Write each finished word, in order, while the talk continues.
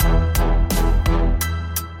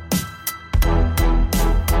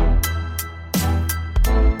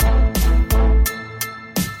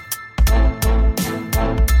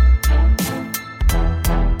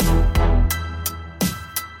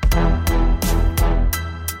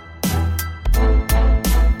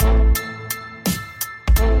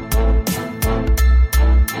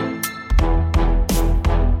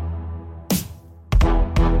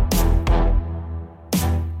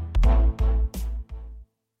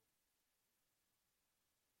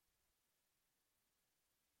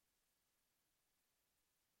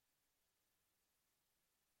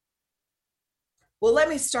Well, let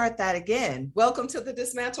me start that again. Welcome to the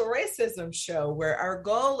Dismantle Racism Show, where our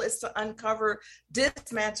goal is to uncover,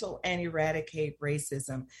 dismantle, and eradicate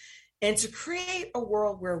racism and to create a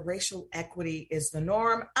world where racial equity is the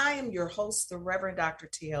norm. I am your host, the Reverend Dr.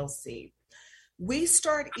 TLC. We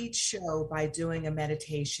start each show by doing a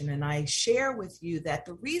meditation, and I share with you that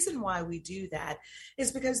the reason why we do that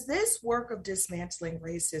is because this work of dismantling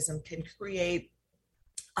racism can create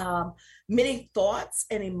many thoughts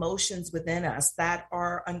and emotions within us that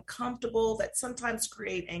are uncomfortable, that sometimes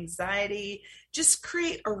create anxiety, just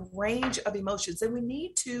create a range of emotions. And we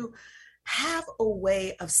need to have a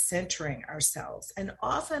way of centering ourselves. And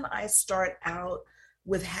often I start out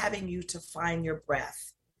with having you to find your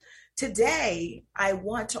breath. Today, I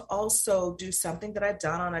want to also do something that I've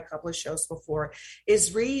done on a couple of shows before,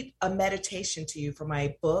 is read a meditation to you from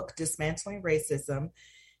my book, Dismantling Racism,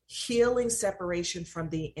 Healing Separation from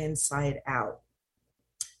the Inside Out.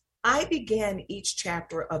 I began each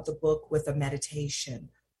chapter of the book with a meditation.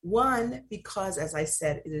 One, because as I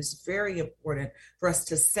said, it is very important for us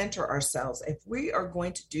to center ourselves if we are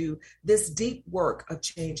going to do this deep work of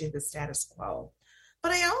changing the status quo.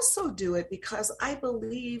 But I also do it because I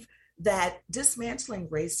believe that dismantling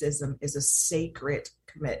racism is a sacred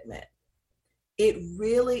commitment. It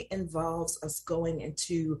really involves us going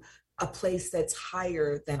into a place that's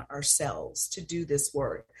higher than ourselves to do this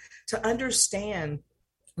work, to understand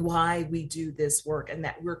why we do this work and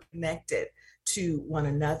that we're connected to one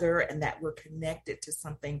another and that we're connected to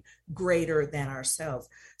something greater than ourselves.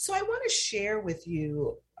 So I want to share with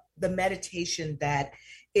you the meditation that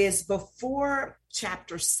is before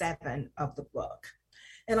chapter 7 of the book.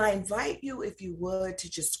 And I invite you, if you would, to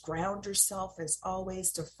just ground yourself as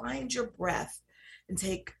always, to find your breath and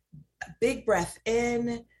take a big breath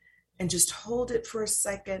in and just hold it for a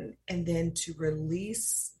second, and then to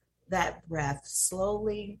release that breath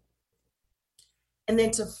slowly. And then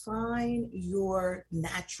to find your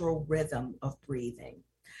natural rhythm of breathing,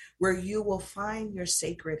 where you will find your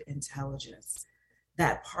sacred intelligence,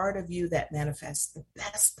 that part of you that manifests the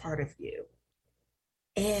best part of you.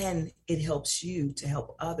 And it helps you to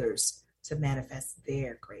help others to manifest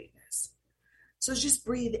their greatness. So just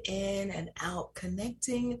breathe in and out,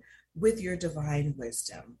 connecting with your divine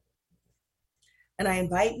wisdom. And I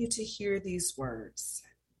invite you to hear these words: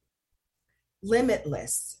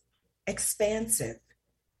 limitless, expansive,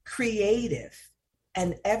 creative,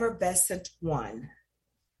 and ever-besant one.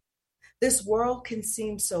 This world can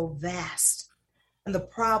seem so vast, and the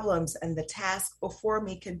problems and the task before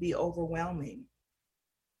me can be overwhelming.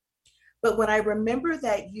 But when I remember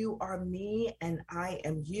that you are me and I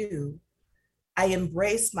am you, I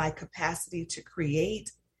embrace my capacity to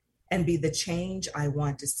create and be the change I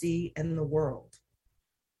want to see in the world.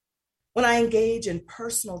 When I engage in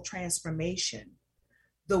personal transformation,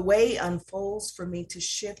 the way unfolds for me to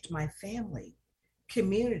shift my family,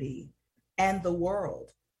 community, and the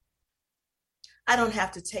world. I don't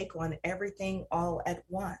have to take on everything all at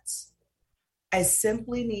once. I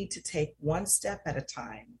simply need to take one step at a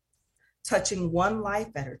time, touching one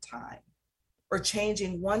life at a time, or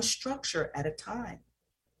changing one structure at a time.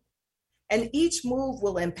 And each move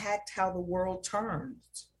will impact how the world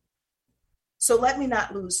turns. So let me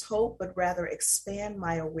not lose hope, but rather expand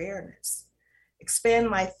my awareness, expand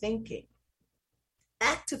my thinking,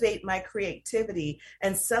 activate my creativity,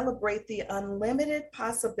 and celebrate the unlimited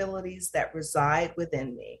possibilities that reside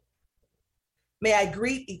within me. May I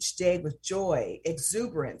greet each day with joy,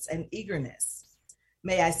 exuberance, and eagerness.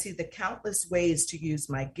 May I see the countless ways to use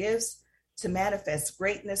my gifts to manifest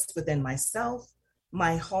greatness within myself,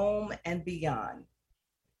 my home, and beyond.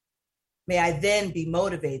 May I then be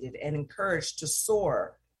motivated and encouraged to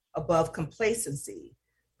soar above complacency,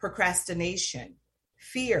 procrastination,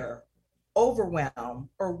 fear, overwhelm,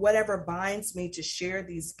 or whatever binds me to share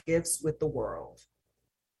these gifts with the world.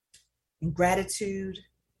 In gratitude,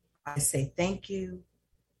 I say thank you,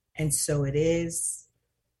 and so it is.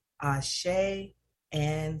 Ashe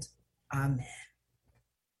and Amen.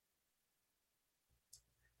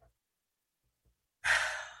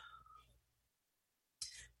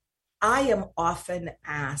 I am often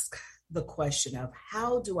asked the question of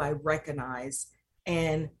how do I recognize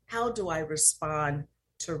and how do I respond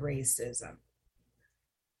to racism?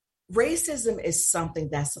 Racism is something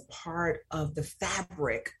that's a part of the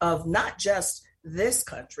fabric of not just this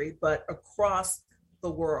country, but across the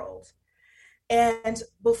world. And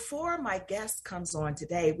before my guest comes on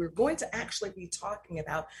today, we're going to actually be talking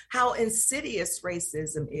about how insidious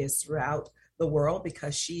racism is throughout the world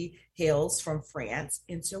because she hails from France.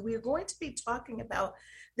 And so we're going to be talking about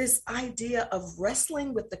this idea of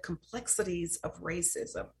wrestling with the complexities of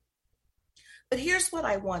racism. But here's what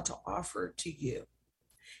I want to offer to you.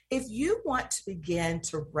 If you want to begin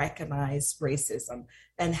to recognize racism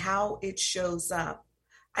and how it shows up,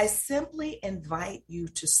 I simply invite you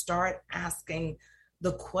to start asking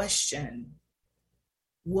the question,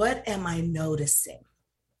 what am I noticing?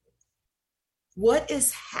 What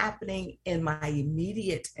is happening in my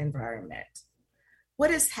immediate environment? What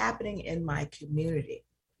is happening in my community?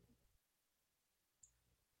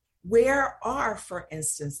 Where are, for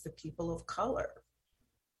instance, the people of color?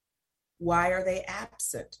 Why are they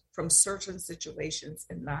absent from certain situations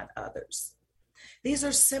and not others? These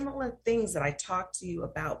are similar things that I talked to you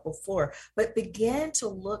about before, but begin to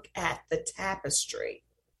look at the tapestry.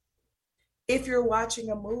 If you're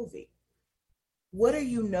watching a movie, what are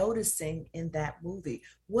you noticing in that movie?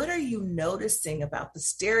 What are you noticing about the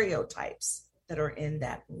stereotypes that are in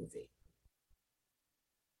that movie?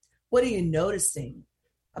 What are you noticing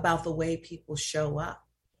about the way people show up?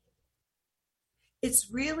 It's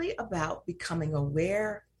really about becoming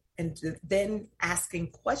aware and then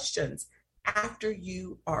asking questions after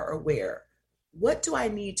you are aware. What do I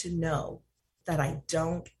need to know that I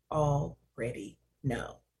don't already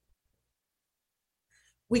know?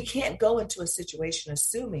 We can't go into a situation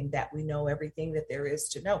assuming that we know everything that there is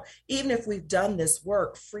to know. Even if we've done this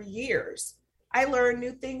work for years, I learn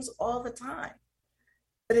new things all the time.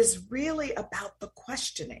 But it's really about the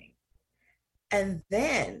questioning. And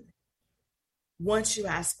then once you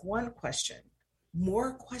ask one question,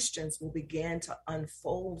 more questions will begin to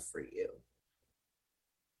unfold for you.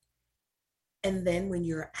 And then when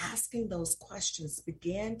you're asking those questions,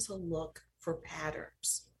 begin to look for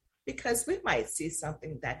patterns, because we might see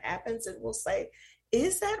something that happens and we'll say,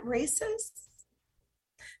 is that racist?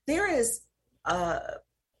 There is a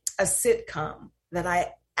sitcom that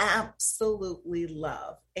I absolutely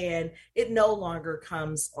love, and it no longer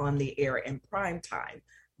comes on the air in prime time,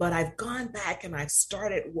 but I've gone back and I've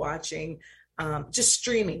started watching, just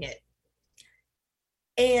streaming it.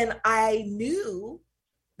 And I knew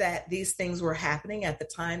that these things were happening at the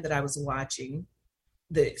time that I was watching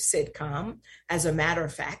the sitcom. As a matter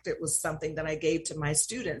of fact, it was something that I gave to my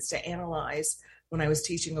students to analyze when I was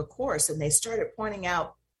teaching a course, and they started pointing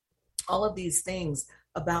out all of these things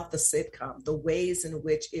about the sitcom, the ways in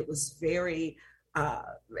which it was very,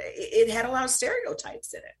 it had a lot of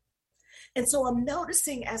stereotypes in it. And so I'm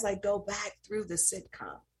noticing as I go back through the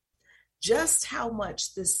sitcom, just how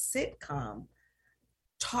much this sitcom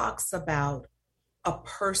talks about a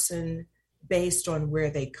person based on where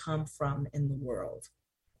they come from in the world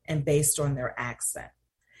and based on their accent.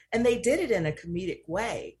 And they did it in a comedic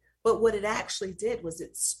way, but what it actually did was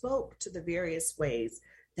it spoke to the various ways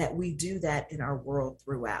that we do that in our world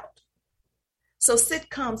throughout. So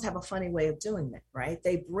sitcoms have a funny way of doing that, right?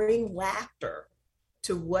 They bring laughter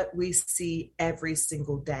to what we see every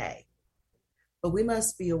single day. But we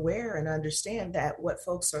must be aware and understand that what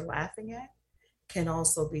folks are laughing at can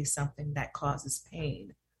also be something that causes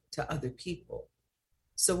pain to other people.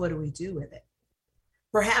 So what do we do with it?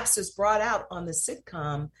 Perhaps it's brought out on the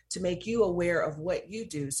sitcom to make you aware of what you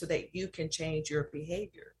do so that you can change your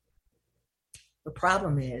behavior. The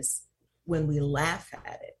problem is when we laugh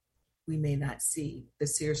at it, we may not see the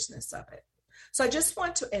seriousness of it. So I just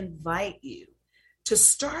want to invite you to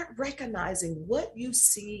start recognizing what you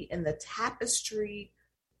see in the tapestry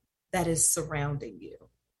that is surrounding you.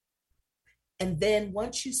 And then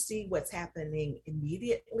once you see what's happening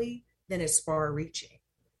immediately, then it's far reaching.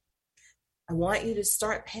 I want you to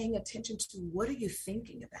start paying attention to what are you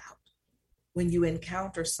thinking about when you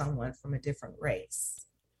encounter someone from a different race?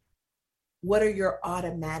 What are your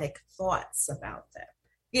automatic thoughts about them?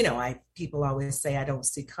 You know, people always say, I don't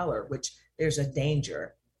see color, which there's a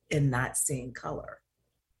danger in not seeing color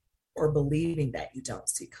or believing that you don't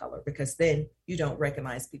see color, because then you don't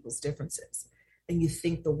recognize people's differences and you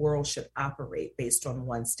think the world should operate based on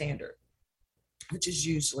one standard, which is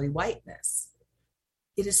usually whiteness.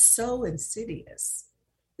 It is so insidious,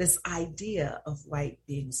 this idea of white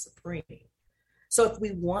being supreme. So if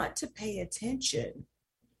we want to pay attention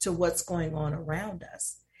to what's going on around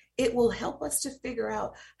us, it will help us to figure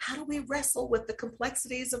out, how do we wrestle with the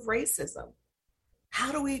complexities of racism?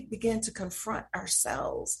 How do we begin to confront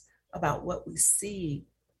ourselves about what we see,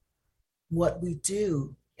 what we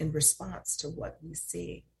do in response to what we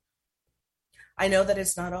see? I know that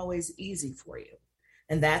it's not always easy for you.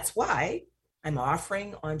 And that's why I'm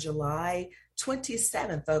offering on July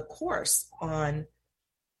 27th a course on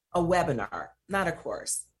a webinar, not a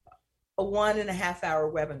course, a 1.5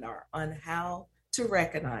 hour webinar on how to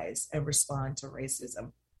recognize and respond to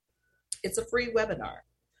racism. It's a free webinar.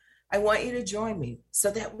 I want you to join me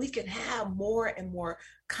so that we can have more and more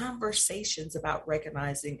conversations about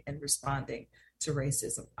recognizing and responding to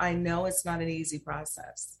racism. I know it's not an easy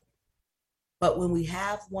process, but when we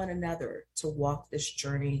have one another to walk this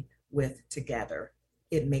journey with together,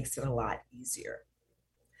 it makes it a lot easier.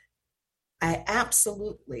 I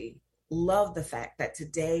absolutely love the fact that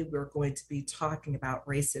today we're going to be talking about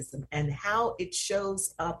racism and how it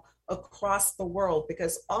shows up across the world,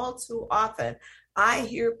 because all too often I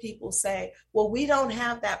hear people say, well, we don't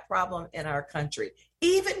have that problem in our country.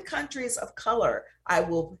 Even countries of color, I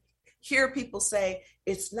will hear people say,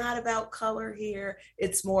 it's not about color here,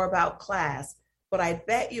 it's more about class. But I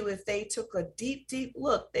bet you if they took a deep, deep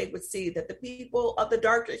look, they would see that the people of the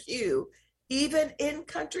darker hue, even in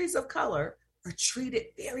countries of color, are treated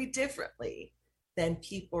very differently than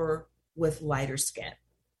people with lighter skin.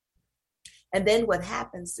 And then what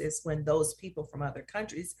happens is when those people from other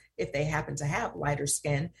countries, if they happen to have lighter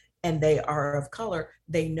skin and they are of color,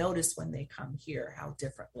 they notice when they come here how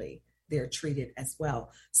differently they're treated as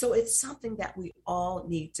well. So it's something that we all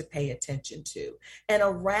need to pay attention to. And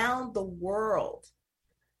around the world,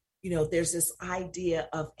 there's this idea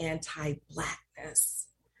of anti-Blackness.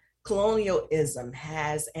 Colonialism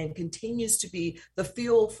has and continues to be the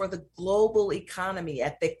fuel for the global economy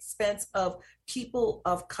at the expense of people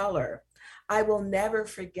of color. I will never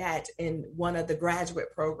forget in one of the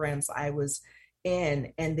graduate programs I was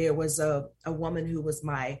in, and there was a woman who was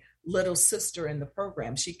my little sister in the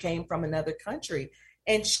program. She came from another country,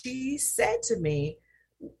 and she said to me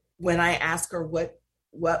when I asked her what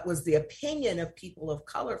was the opinion of people of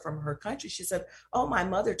color from her country, she said, oh, my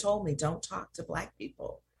mother told me don't talk to Black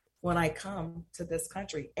people when I come to this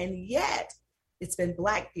country. And yet it's been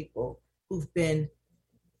Black people who've been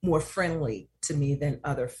more friendly to me than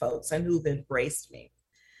other folks and who've embraced me.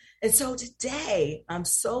 And so today, I'm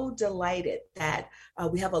so delighted that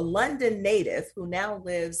we have a London native who now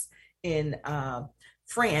lives in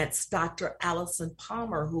France, Dr. Alison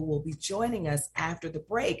Palmer, who will be joining us after the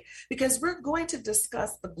break, because we're going to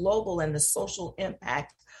discuss the global and the social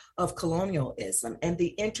impact of colonialism and the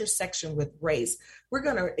intersection with race. We're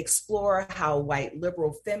going to explore how white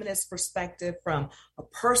liberal feminist perspective from a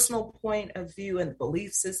personal point of view and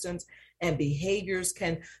belief systems and behaviors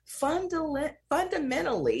can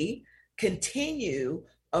fundamentally continue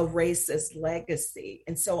a racist legacy.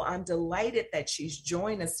 And so I'm delighted that she's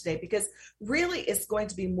joined us today, because really it's going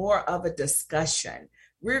to be more of a discussion.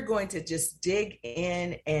 We're going to just dig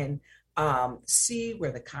in and see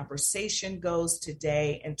where the conversation goes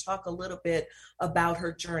today and talk a little bit about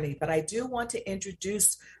her journey. But I do want to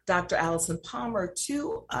introduce Dr. Alison Palmer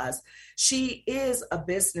to us. She is a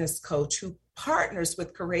business coach who partners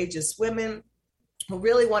with courageous women who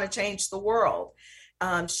really want to change the world.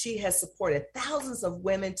 She has supported thousands of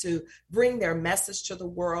women to bring their message to the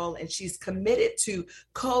world, and she's committed to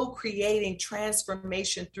co-creating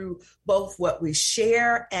transformation through both what we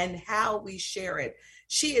share and how we share it.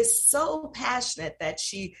 She is so passionate that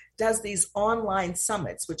she does these online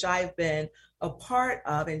summits, which I've been a part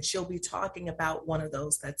of, and she'll be talking about one of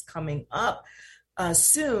those that's coming up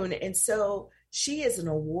soon. And so she is an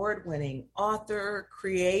award-winning author,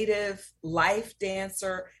 creative, life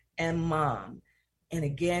dancer, and mom. And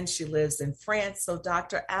again, she lives in France. So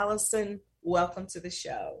Dr. Alison, welcome to the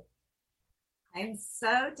show. I'm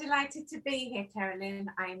so delighted to be here, Carolyn.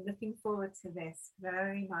 I'm looking forward to this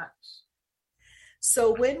very much.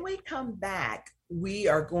 So when we come back, we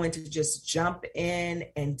are going to just jump in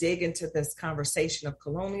and dig into this conversation of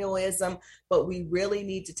colonialism, but we really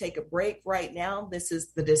need to take a break right now. This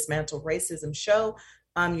is the Dismantle Racism Show.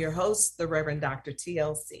 I'm your host, the Reverend Dr.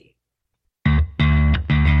 TLC.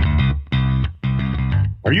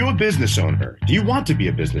 Are you a business owner? Do you want to be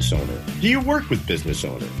a business owner? Do you work with business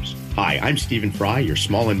owners? Hi, I'm Stephen Fry, your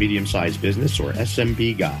small and medium-sized business or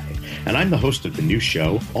SMB guy, and I'm the host of the new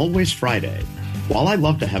show, Always Friday. While I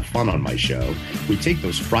love to have fun on my show, we take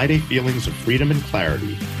those Friday feelings of freedom and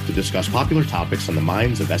clarity to discuss popular topics on the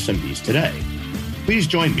minds of SMBs today. Please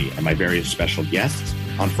join me and my various special guests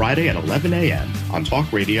on Friday at 11 a.m. on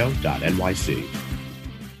talkradio.nyc.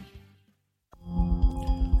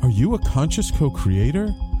 Are you a conscious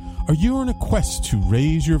co-creator? Are you on a quest to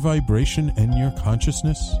raise your vibration and your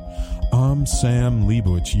consciousness? I'm Sam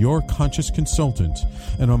Leibowitz, your conscious consultant,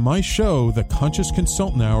 and on my show, The Conscious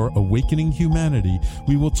Consultant Hour, Awakening Humanity,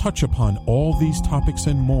 we will touch upon all these topics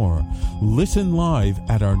and more. Listen live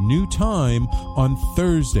at our new time on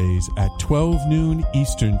Thursdays at 12 noon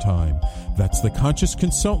Eastern Time. That's The Conscious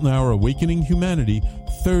Consultant Hour, Awakening Humanity,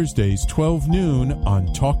 Thursdays 12 noon on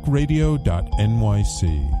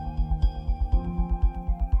talkradio.nyc.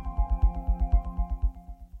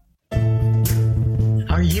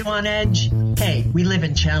 Are you on edge? Hey, we live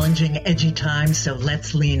in challenging, edgy times, so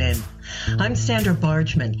let's lean in. I'm Sandra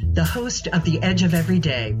Bargman, the host of The Edge of Every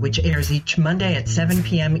Day, which airs each Monday at 7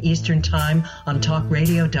 p.m. Eastern Time on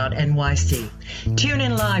talkradio.nyc. Tune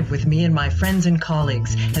in live with me and my friends and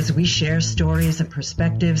colleagues as we share stories and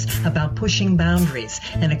perspectives about pushing boundaries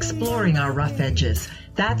and exploring our rough edges.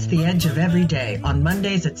 That's The Edge of Every Day on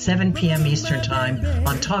Mondays at 7 p.m. Eastern Time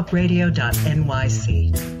on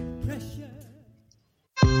talkradio.nyc.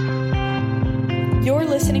 You're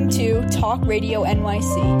listening to Talk Radio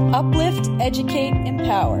NYC. Uplift, educate,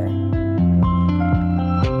 empower.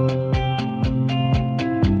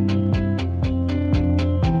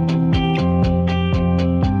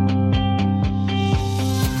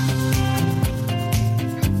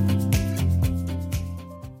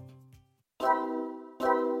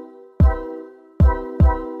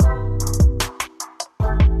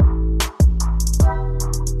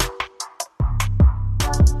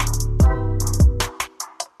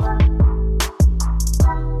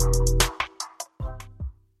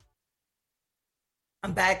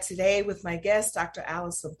 Back today with my guest, Dr.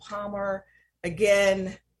 Allison Palmer.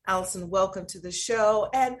 Again, Allison, welcome to the show.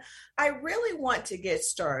 And I really want to get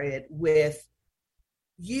started with,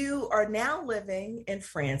 you are now living in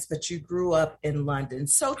France, but you grew up in London.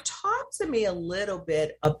 So talk to me a little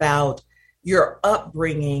bit about your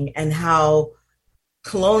upbringing and how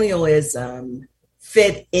colonialism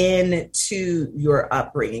fit into your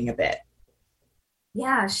upbringing a bit.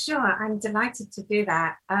 Yeah, sure. I'm delighted to do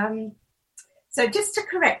that. So just to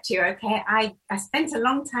correct you, okay, I spent a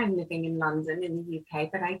long time living in London in the UK,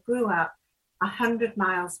 but I grew up 100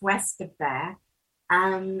 miles west of there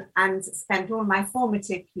and spent all my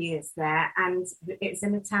formative years there. And it's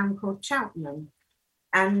in a town called Cheltenham.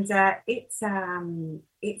 And it's an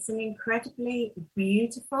incredibly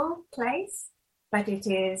beautiful place, but it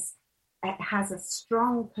has a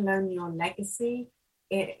strong colonial legacy.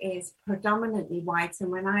 It is predominantly white. And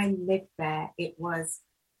when I lived there, it was,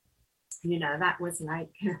 that was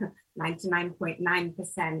like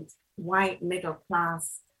 99.9% white, middle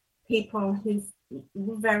class people who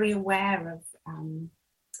were very aware of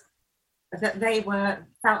that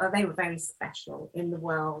felt that they were very special in the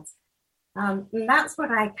world. And that's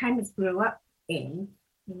what I kind of grew up in.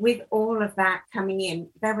 With all of that coming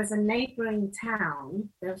in, there was a neighboring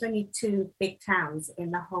town. There was only 2 big towns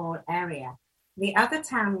in the whole area. The other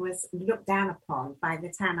town was looked down upon by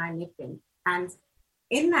the town I lived in, and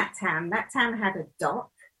in that town had a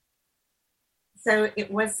dock. So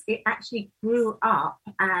it actually grew up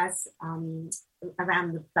as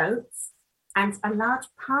around the boats. And a large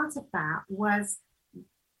part of that was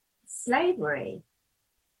slavery.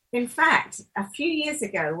 In fact, a few years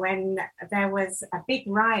ago when there was a big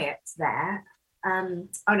riot there,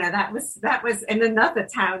 that was in another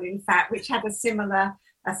town, in fact, which had a similar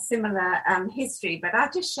history. But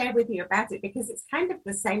I'll just share with you about it because it's kind of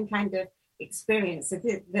the same kind of experience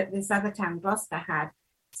that this other town, Gloucester, had.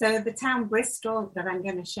 So the town Bristol that I'm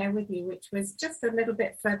going to share with you, which was just a little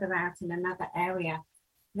bit further out in another area,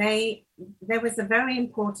 there was a very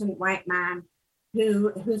important white man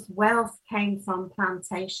whose wealth came from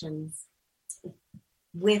plantations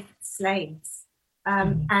with slaves.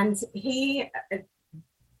 And he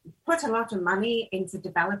put a lot of money into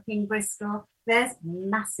developing Bristol. There's a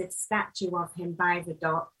massive statue of him by the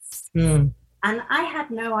docks. And I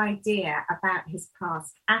had no idea about his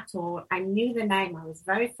past at all. I knew the name. I was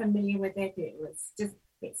very familiar with it. It's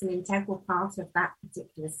an integral part of that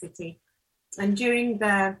particular city. And during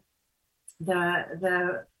the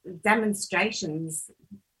demonstrations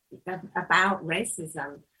about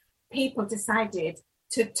racism, people decided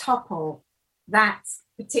to topple that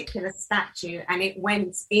particular statue, and it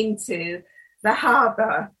went into the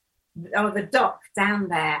harbour or the dock down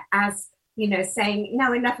there as, saying,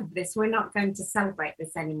 no, enough of this. We're not going to celebrate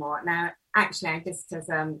this anymore. Now, actually, I just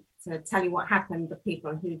to tell you what happened, the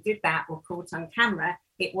people who did that were caught on camera.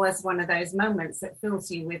 It was one of those moments that fills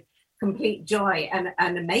you with complete joy and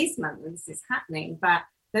amazement that this is happening. But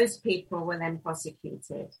those people were then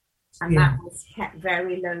prosecuted, and that was kept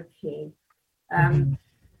very low key.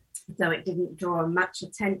 So it didn't draw much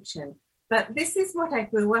attention. But this is what I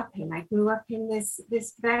grew up in. I grew up in this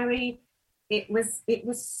very, it was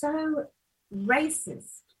so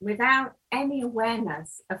racist without any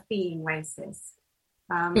awareness of being racist.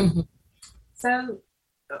 So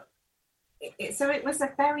it was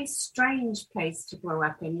a very strange place to grow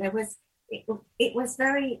up in. It was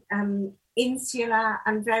very insular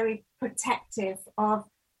and very protective of,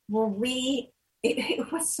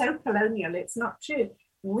 it was so colonial. It's not true.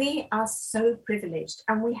 We are so privileged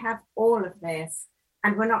and we have all of this.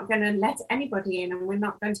 and we're not going to let anybody in, and we're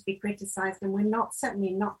not going to be criticized, and we're not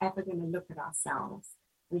certainly not ever going to look at ourselves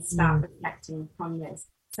and start reflecting upon this.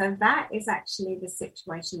 So that is actually the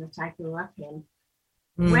situation that I grew up in.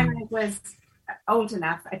 When I was old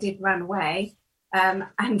enough, I did run away and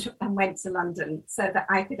went to London so that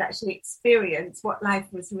I could actually experience what life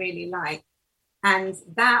was really like. And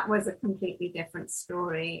that was a completely different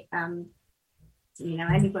story.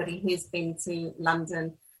 Anybody who's been to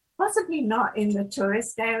London, possibly not in the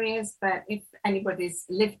tourist areas, but if anybody's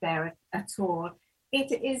lived there at all,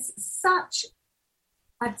 it is such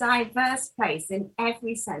a diverse place in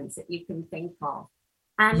every sense that you can think of.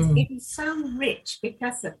 And it is so rich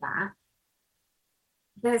because of that.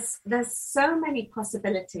 There's so many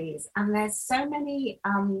possibilities, and there's so many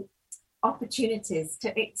opportunities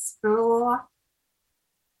to explore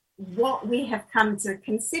what we have come to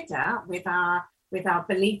consider with our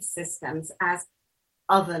belief systems as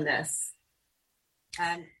otherness,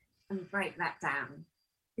 and break that down.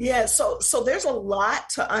 Yeah, so there's a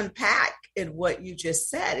lot to unpack in what you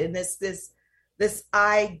just said, and this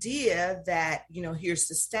idea that, here's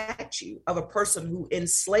the statue of a person who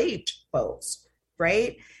enslaved folks,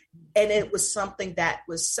 right? And it was something that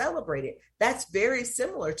was celebrated. That's very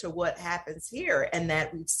similar to what happens here, and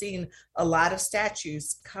that we've seen a lot of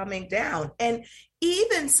statues coming down. And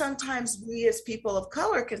even sometimes we as people of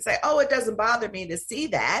color can say, oh, it doesn't bother me to see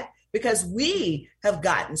that, because we have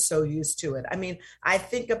gotten so used to it. I mean, I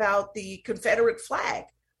think about the Confederate flag.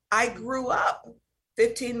 I grew up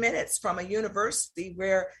 15 minutes from a university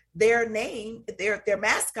where their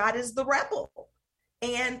mascot is the rebel.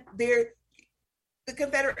 And the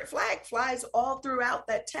Confederate flag flies all throughout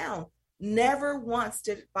that town. Never once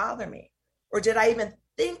did it bother me, or did I even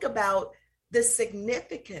think about the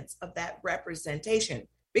significance of that representation,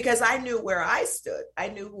 because I knew where I stood. I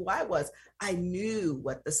knew who I was. I knew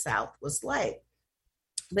what the South was like.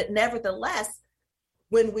 But nevertheless,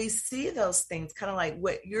 when we see those things, kind of like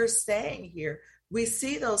what you're saying here, we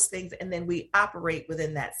see those things and then we operate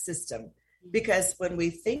within that system. Because when we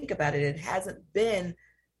think about it, it hasn't been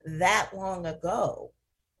that long ago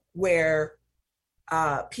where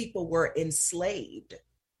people were enslaved,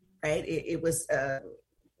 right? It was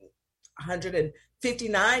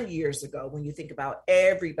 159 years ago when you think about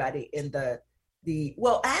everybody in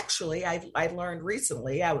well, actually, I learned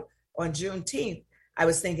recently, on Juneteenth, I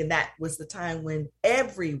was thinking that was the time when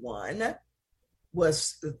everyone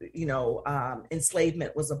was,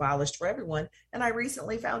 enslavement was abolished for everyone. And I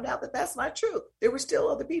recently found out that that's not true. There were still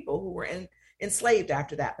other people who were enslaved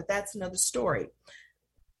after that, but that's another story.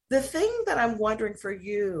 The thing that I'm wondering for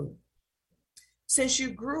you, since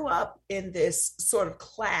you grew up in this sort of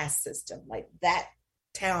class system, like that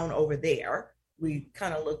town over there, we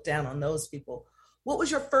kind of look down on those people. What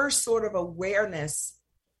was your first sort of awareness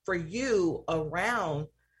for you around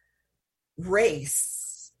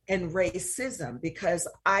race and racism? Because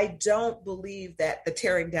I don't believe that the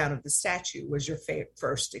tearing down of the statue was your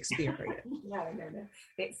first experience. No.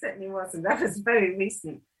 It certainly wasn't. That was very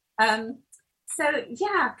recent. So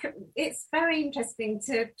yeah, it's very interesting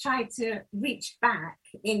to try to reach back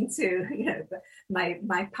into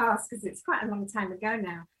my past, because it's quite a long time ago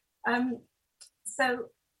now. So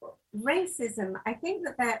racism, I think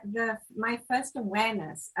that my first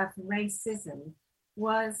awareness of racism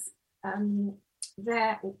was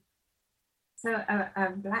So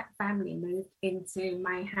a Black family moved into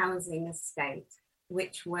my housing estate,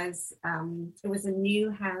 which was it was a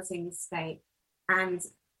new housing estate, and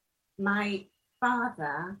my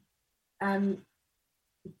father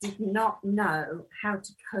did not know how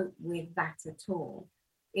to cope with that at all.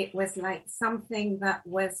 It was like something that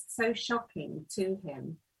was so shocking to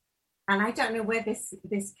him. And I don't know where this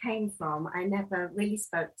came from. I never really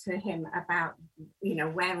spoke to him about,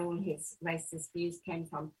 where all his racist views came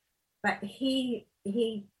from. But he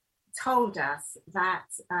told us that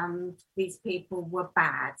these people were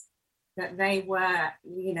bad, that they were,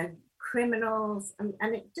 criminals, and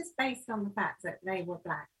it just based on the fact that they were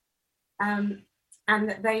Black. And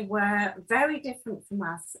that they were very different from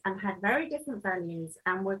us and had very different values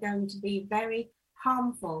and were going to be very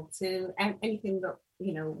harmful to anything that,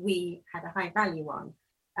 we had a high value on.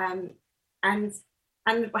 And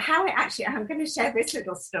how it actually, I'm going to share this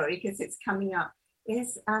little story because it's coming up,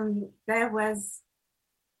 is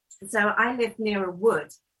so I lived near a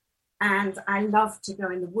wood, and I loved to go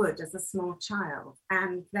in the wood as a small child,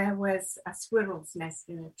 and there was a squirrel's nest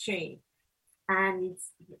in a tree. And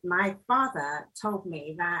my father told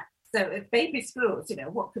me that, so baby squirrels,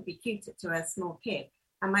 what could be cuter to a small kid?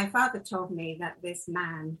 And my father told me that this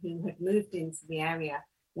man who had moved into the area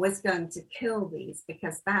was going to kill these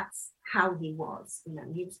because that's how he was. You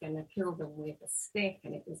know, he was going to kill them with a stick,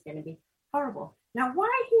 and it was going to be horrible. Now, why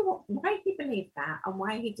he believed that and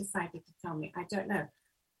why he decided to tell me, I don't know.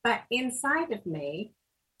 But inside of me,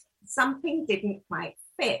 something didn't quite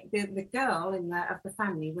fit. The girl of the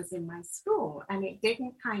family was in my school, and it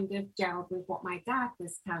didn't kind of gel with what my dad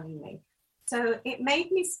was telling me. So it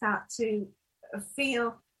made me start to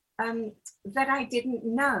feel that I didn't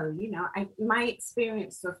know. You know, my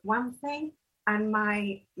experience was one thing, and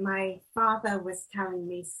my father was telling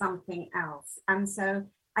me something else. And so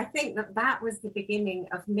I think that was the beginning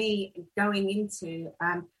of me going into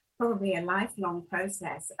probably a lifelong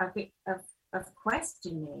process of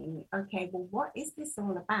questioning, okay, well, what is this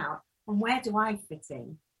all about? And where do I fit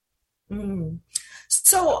in?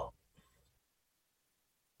 So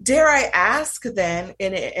dare I ask then,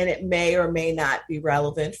 and it may or may not be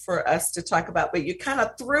relevant for us to talk about, but you kind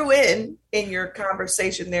of threw in your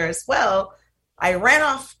conversation there as well. I ran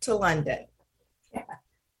off to London. Yeah.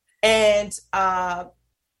 And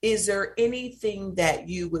is there anything that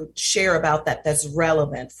you would share about that's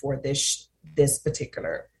relevant for this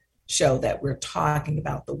particular show that we're talking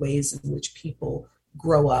about, the ways in which people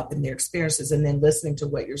grow up and their experiences, and then listening to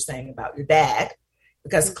what you're saying about your dad,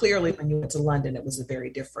 because clearly when you went to London, it was a very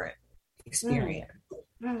different experience.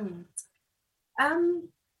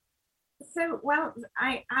 So, well,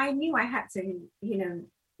 I knew I had to, you know,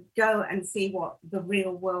 go and see what the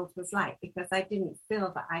real world was like, because I didn't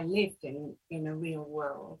feel that I lived in a real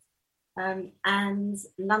world. And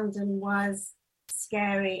London was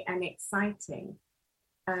scary and exciting.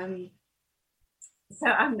 So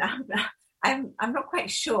I'm not quite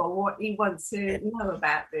sure what you want to know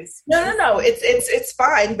about this. No. It's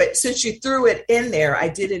fine. But since you threw it in there, I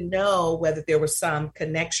didn't know whether there was some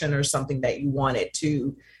connection or something that you wanted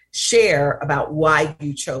to share about why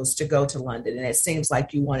you chose to go to London. And it seems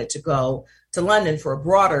like you wanted to go to London for a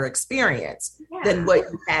broader experience than what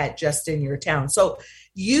you had just in your town. So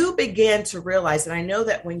you began to realize, and I know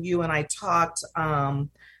that when you and I talked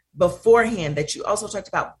beforehand, that you also talked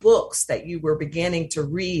about books that you were beginning to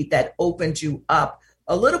read that opened you up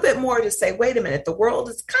a little bit more to say, wait a minute, the world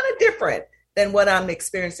is kind of different than what I'm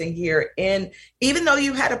experiencing here. And even though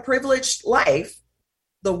you had a privileged life,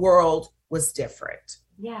 the world was different.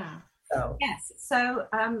 Yeah. So. Yes. So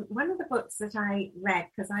one of the books that I read,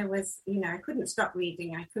 because I was, you know, I couldn't stop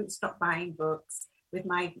reading. I couldn't stop buying books with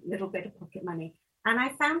my little bit of pocket money. And I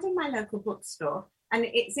found in my local bookstore, and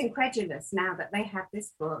it's incredulous now that they have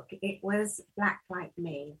this book. It was Black Like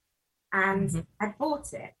Me. And I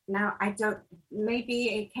bought it. Now, maybe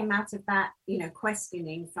it came out of that, you know,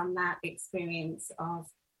 questioning from that experience of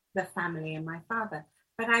the family and my father.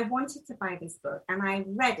 But I wanted to buy this book, and I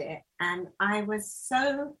read it, and I was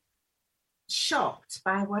so shocked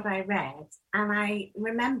by what I read. And I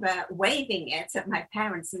remember waving it at my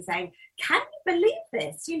parents and saying, can you believe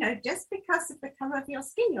this? You know, just because of the color of your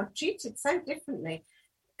skin, you're treated so differently.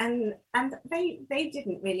 And they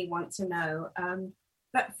didn't really want to know.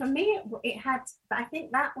 But for me, I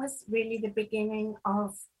think that was really the beginning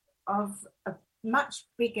of a much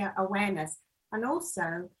bigger awareness, and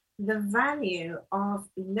also the value of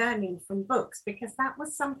learning from books, because that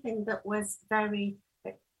was something that was very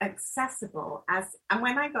accessible. And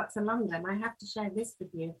when I got to London, I have to share this with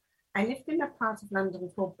you. I lived in a part of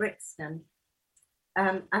London called Brixton,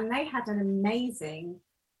 and they had an amazing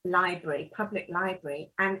library, public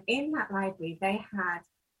library. And in that library,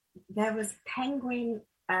 there was Penguin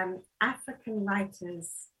African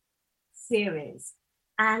Writers series.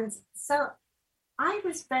 And so I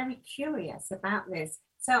was very curious about this.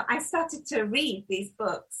 So I started to read these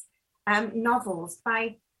books, novels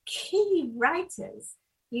by key writers,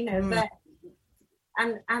 you know,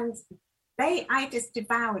 I just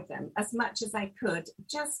devoured them as much as I could,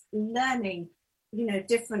 just learning, you know,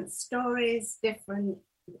 different stories, different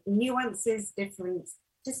nuances, different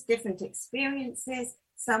experiences.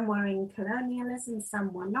 Some were in colonialism,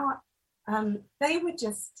 some were not. They were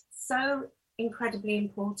just so incredibly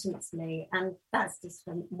important to me. And that's just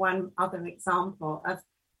one other example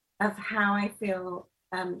of how I feel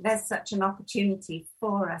there's such an opportunity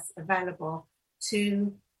for us available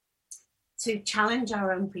to challenge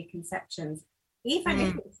our own preconceptions, even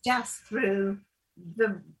if it's just through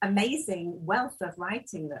the amazing wealth of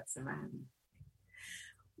writing that's around.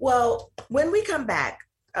 Well, when we come back,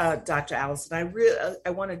 Dr. Allison, I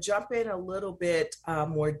want to jump in a little bit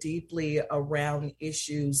more deeply around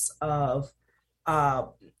issues of,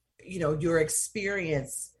 you know, your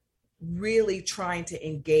experience really trying to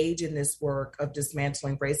engage in this work of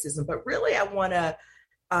dismantling racism. But really, I want to,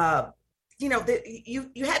 you know,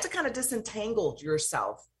 you had to kind of disentangle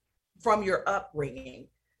yourself from your upbringing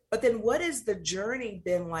But then what has the journey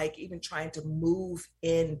been like, even trying to move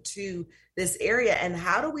into this area? And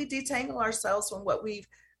how do we detangle ourselves from what we've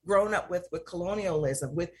grown up with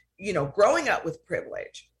colonialism, with, growing up with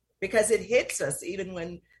privilege? Because it hits us even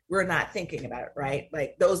when we're not thinking about it, right?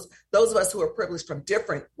 Like those of us who are privileged from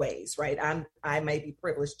different ways, right? I may be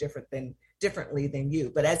privileged differently than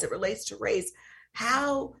you, but as it relates to race,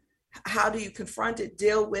 how do you confront it,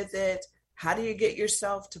 deal with it? How do you get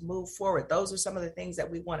yourself to move forward? Those are some of the things that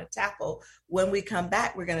we want to tackle. When we come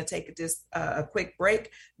back, we're going to take a quick break.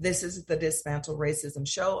 This is the Dismantle Racism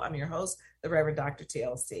Show. I'm your host, the Reverend Dr.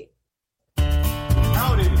 TLC.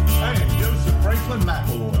 Howdy, I am Joseph Franklin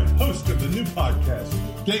McElroy, host of the new podcast,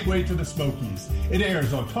 Gateway to the Smokies. It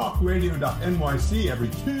airs on talkradio.nyc every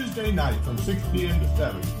Tuesday night from 6 p.m. to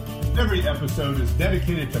 7. Every episode is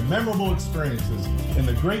dedicated to memorable experiences in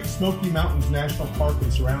the Great Smoky Mountains National Park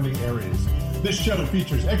and surrounding areas. This show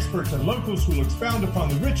features experts and locals who will expound upon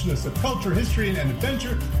the richness of culture, history, and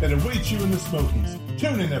adventure that awaits you in the Smokies.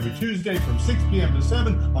 Tune in every Tuesday from 6 p.m. to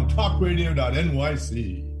 7 on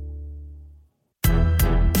talkradio.nyc.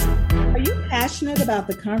 Are you passionate about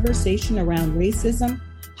the conversation around racism?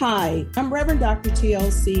 Hi, I'm Reverend Dr.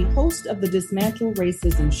 TLC, host of the Dismantle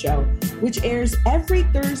Racism Show, which airs every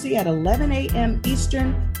Thursday at 11 a.m.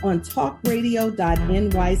 Eastern on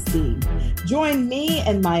talkradio.nyc. Join me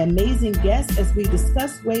and my amazing guests as we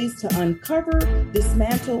discuss ways to uncover,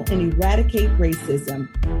 dismantle, and eradicate racism.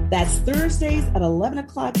 That's Thursdays at 11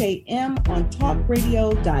 o'clock a.m. on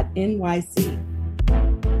talkradio.nyc.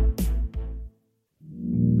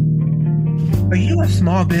 Are you a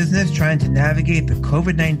small business trying to navigate the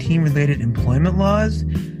COVID-19 related employment laws?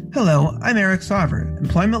 Hello, I'm Eric Sauver,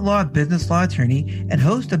 employment law business law attorney and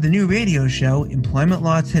host of the new radio show, Employment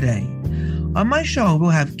Law Today. On my show,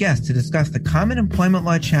 we'll have guests to discuss the common employment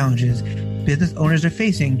law challenges business owners are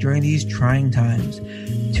facing during these trying times.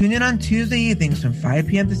 Tune in on Tuesday evenings from 5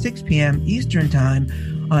 p.m. to 6 p.m. Eastern Time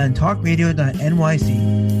on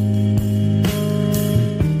talkradio.nyc.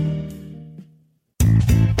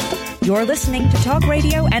 You're listening to Talk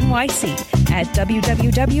Radio NYC at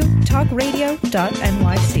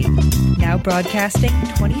www.talkradio.nyc. Now broadcasting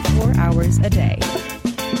 24 hours a day.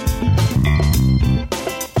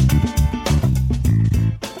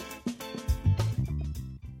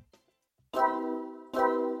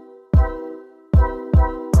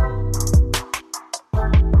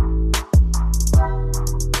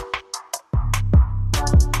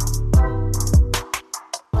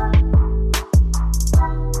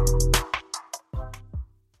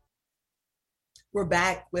 We're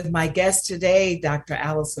back with my guest today, Dr.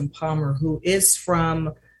 Allison Palmer, who is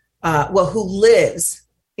who lives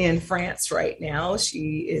in France right now.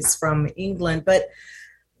 She is from England. But,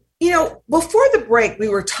 before the break, we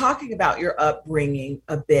were talking about your upbringing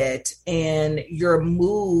a bit and your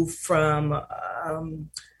move from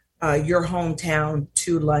your hometown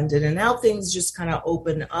to London and how things just kind of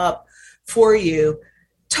open up for you.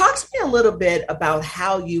 Talk to me a little bit about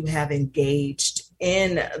how you have engaged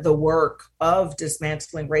in the work of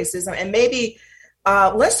dismantling racism, and maybe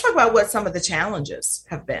let's talk about what some of the challenges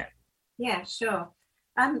have been. Yeah, sure.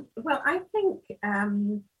 Well, I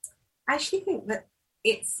actually think that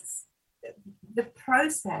the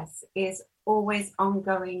process is always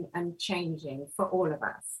ongoing and changing for all of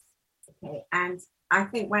us. Okay, and I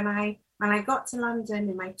think when I got to London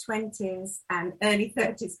in my 20s and early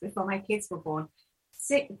 30s before my kids were born,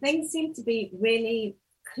 things seemed to be really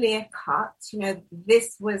clear cut.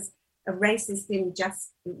 This was a racially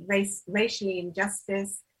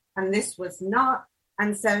injustice, and this was not.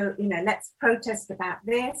 And so, let's protest about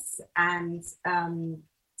this, and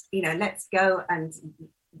let's go and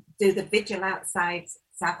do the vigil outside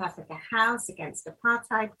South Africa House against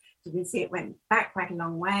apartheid. You can see it went back quite a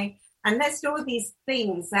long way. And let's do all these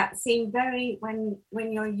things that seem very, when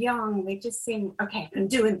you're young, they just seem, okay, I can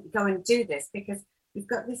go and do this, because you've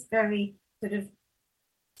got this very sort of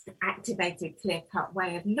activated, clear-cut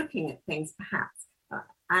way of looking at things, perhaps.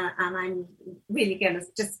 And I'm really going to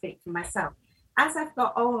just speak for myself. As I've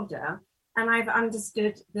got older and I've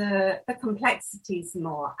understood the complexities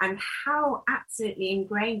more and how absolutely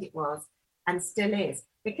ingrained it was and still is,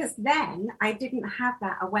 because then I didn't have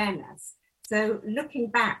that awareness. So looking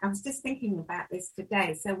back, I was just thinking about this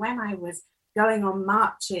today. So when I was going on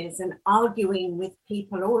marches and arguing with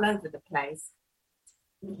people all over the place,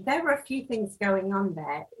 there were a few things going on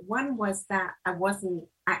there. One was that I wasn't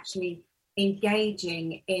actually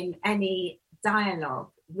engaging in any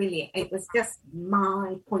dialogue, really. It was just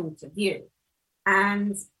my point of view.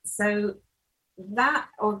 And so that,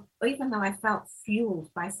 or even though I felt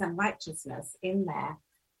fueled by some righteousness in there,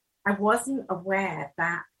 I wasn't aware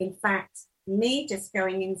that, in fact, me just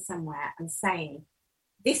going in somewhere and saying,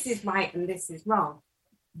 this is right and this is wrong.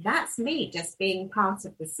 That's me just being part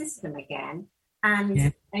of the system again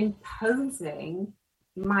and imposing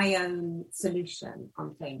my own solution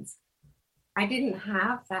on things. I didn't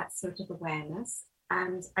have that sort of awareness,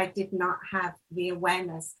 and I did not have the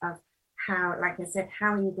awareness of how, like I said,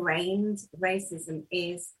 how ingrained racism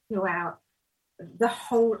is throughout the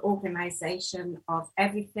whole organization of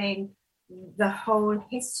everything, the whole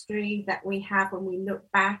history that we have when we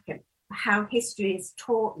look back, and how history is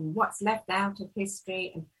taught and what's left out of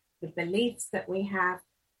history and the beliefs that we have.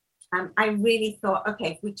 I really thought,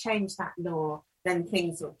 okay, if we change that law, then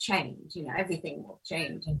things will change, everything will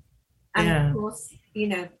change. And of course, we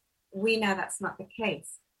know that's not the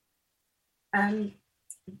case.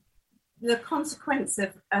 The consequence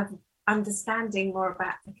of understanding more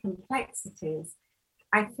about the complexities,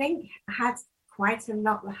 I think, had quite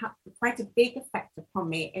a big effect upon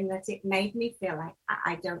me, in that it made me feel like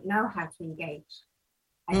I don't know how to engage.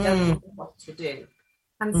 I don't know what to do.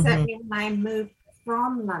 And certainly when I moved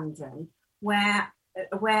from London, where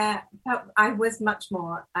I was much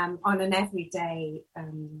more on an everyday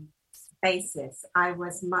basis, I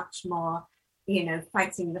was much more,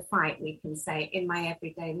 fighting the fight, we can say, in my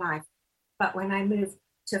everyday life. But when I moved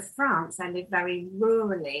to France, I live very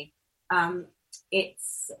rurally.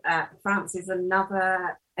 France is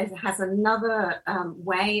it has another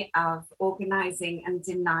way of organizing and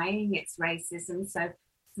denying its racism. So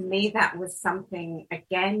for me, that was something,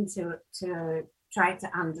 again, to try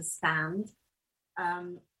to understand.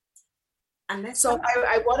 So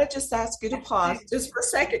I want to just ask you to pause just for a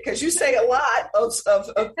second, because you say a lot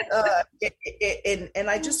and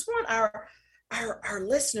I just want our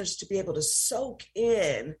listeners to be able to soak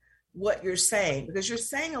in what you're saying, because you're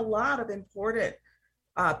saying a lot of important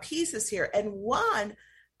pieces here. And one,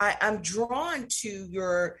 I'm drawn to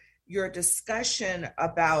your discussion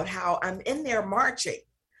about how I'm in there marching.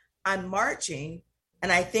 I'm marching,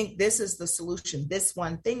 and I think this is the solution. This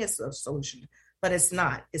one thing is the solution, but it's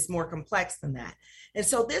not. It's more complex than that. And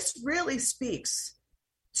so this really speaks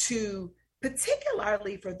to,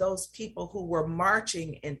 particularly for those people who were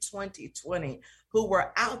marching in 2020, who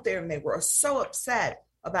were out there and they were so upset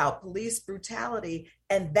about police brutality,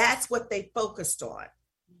 and that's what they focused on,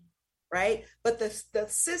 right? But the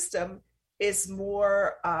system is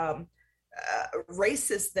more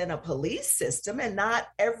racist than a police system, and not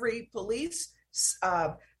every policeman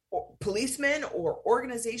or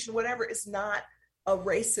organization, whatever, is not a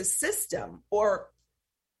racist system,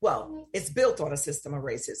 it's built on a system of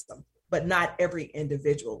racism, but not every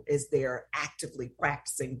individual is there actively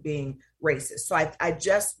practicing being racist. So I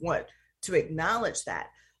just want to acknowledge that.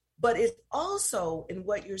 But it's also, in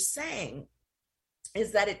what you're saying,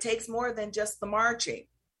 is that it takes more than just the marching.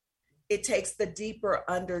 It takes the deeper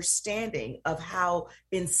understanding of how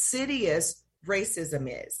insidious racism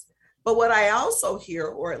is. But what I also hear,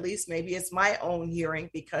 or at least maybe it's my own hearing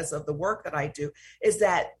because of the work that I do, is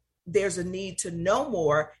that there's a need to know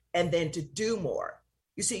more and then to do more.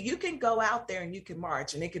 You see, you can go out there and you can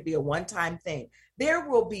march, and it could be a one-time thing. There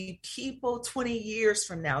will be people 20 years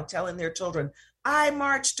from now telling their children, I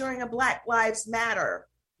marched during a Black Lives Matter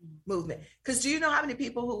movement. Because do you know how many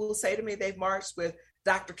people who will say to me they've marched with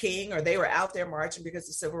Dr. King, or they were out there marching because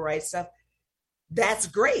of civil rights stuff? That's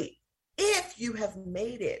great. If you have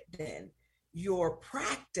made it then your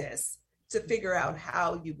practice to figure out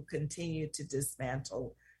how you continue to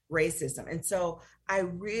dismantle racism. And so I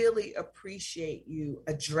really appreciate you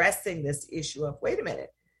addressing this issue of, wait a minute,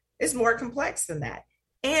 it's more complex than that.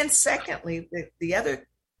 And secondly, the other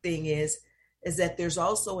thing is that there's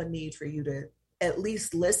also a need for you to at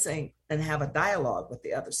least listen and have a dialogue with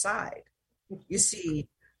the other side. You see,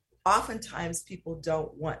 oftentimes people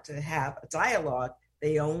don't want to have a dialogue.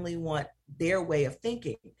 They only want their way of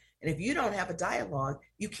thinking. And if you don't have a dialogue,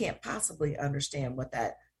 you can't possibly understand what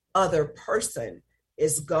that other person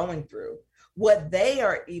is going through, what they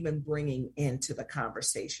are even bringing into the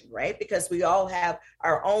conversation, right? Because we all have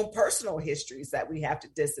our own personal histories that we have to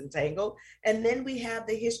disentangle. And then we have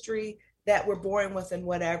the history that we're born with in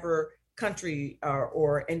whatever country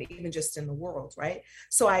and even just in the world, right?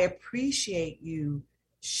 So I appreciate you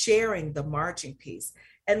sharing the marching piece.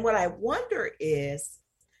 And what I wonder is,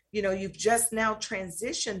 you've just now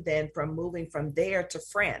transitioned then from moving from there to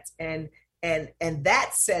France, and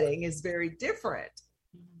that setting is very different.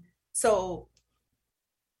 So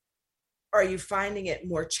are you finding it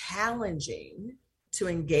more challenging to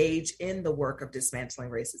engage in the work of dismantling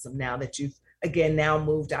racism now that you've again now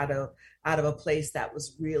moved out of a place that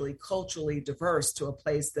was really culturally diverse to a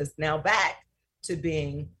place that's now back to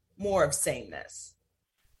being more of sameness?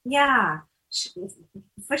 Yeah,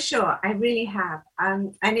 For sure, I really have.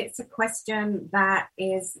 And it's a question that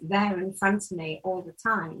is there in front of me all the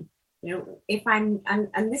time. You know, if I'm,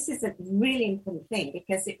 and this is a really important thing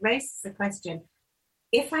because it raises the question,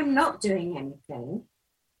 if I'm not doing anything,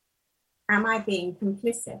 am I being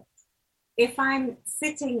complicit? If I'm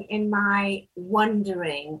sitting in my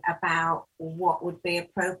wondering about what would be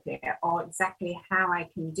appropriate or exactly how I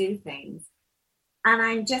can do things, and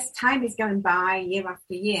I'm just, time is going by year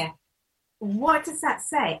after year, what does that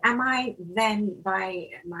say? Am I then by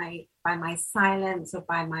my silence or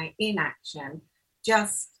by my inaction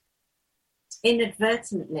just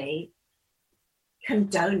inadvertently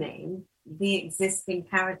condoning the existing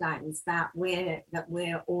paradigms that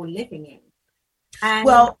we're all living in? And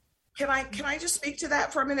well, can I just speak to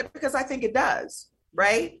that for a minute, because I think it does,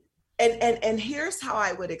 right? And here's how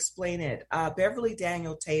I would explain it. Beverly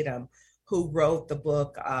Daniel Tatum, who wrote the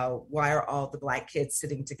book Why Are All the Black Kids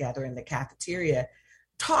Sitting Together in the Cafeteria,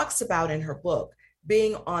 talks about in her book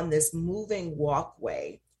being on this moving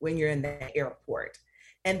walkway when you're in the airport,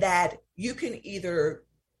 and that you can either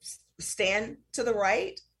stand to the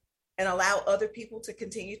right and allow other people to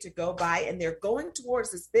continue to go by, and they're going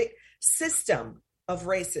towards this big system of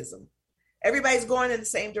racism. Everybody's going in the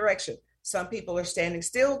same direction. Some people are standing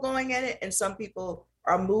still going in it, and some people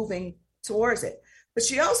are moving towards it. But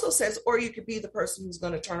she also says, or you could be the person who's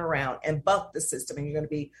going to turn around and buck the system, and you're going to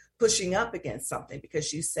be pushing up against something, because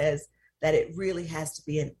she says that it really has to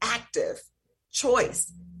be an active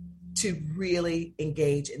choice to really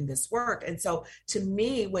engage in this work. And so to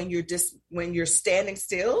me, when you're standing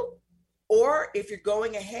still, or if you're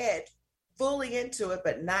going ahead fully into it,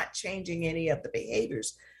 but not changing any of the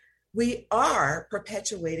behaviors, we are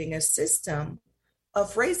perpetuating a system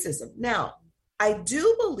of racism. Now, I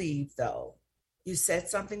do believe, though, you said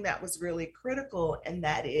something that was really critical, and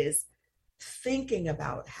that is thinking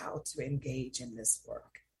about how to engage in this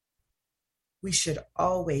work. We should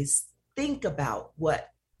always think about what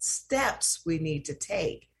steps we need to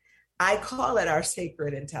take. I call it our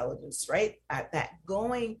sacred intelligence, right? That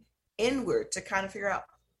going inward to kind of figure out,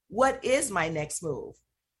 what is my next move?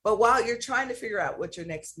 But while you're trying to figure out what your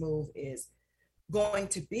next move is going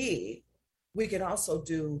to be, we can also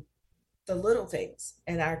do the little things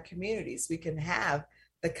in our communities. We can have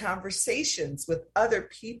the conversations with other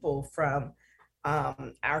people from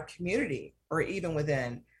our community, or even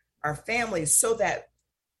within our families, so that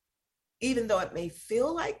even though it may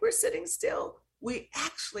feel like we're sitting still, we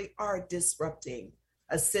actually are disrupting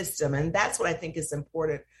a system. And that's what I think is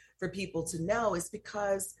important for people to know, is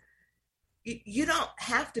because you don't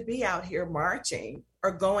have to be out here marching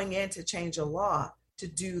or going in to change a law to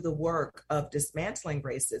do the work of dismantling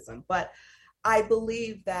racism. But I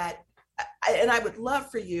believe that, and I would love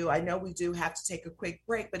for you, I know we do have to take a quick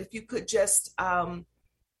break, but if you could just,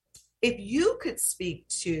 if you could speak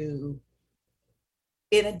to,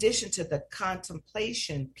 in addition to the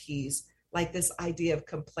contemplation piece, like this idea of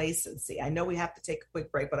complacency. I know we have to take a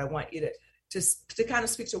quick break, but I want you to kind of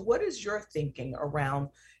speak to, what is your thinking around,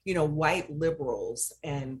 white liberals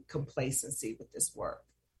and complacency with this work?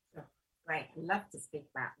 Right, I'd love to speak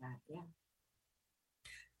about that. Yeah.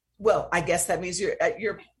 Well, I guess that means we'll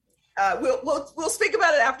speak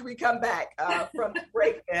about it after we come back from the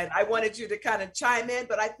break. And I wanted you to kind of chime in,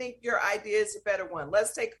 but I think your idea is a better one.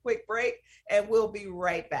 Let's take a quick break, and we'll be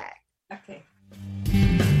right back. Okay.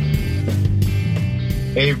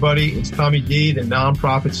 Hey everybody, it's Tommy D, the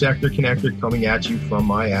nonprofit sector connector, coming at you from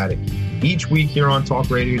my attic. Each week here on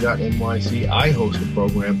talkradio.nyc, I host a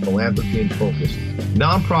program, Philanthropy in Focus.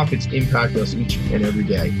 Nonprofits impact us each and every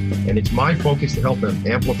day, and it's my focus to help them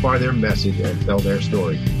amplify their message and tell their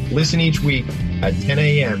story. Listen each week at 10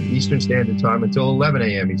 a.m. Eastern Standard Time until 11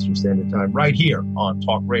 a.m. Eastern Standard Time, right here on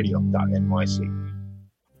talkradio.nyc.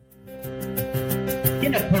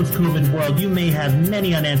 In a post-COVID world, you may have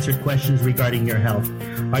many unanswered questions regarding your health.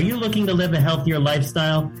 Are you looking to live a healthier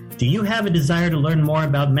lifestyle? Do you have a desire to learn more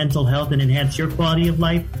about mental health and enhance your quality of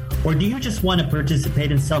life? Or do you just want to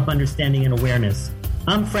participate in self-understanding and awareness?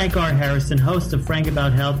 I'm Frank R. Harrison, host of Frank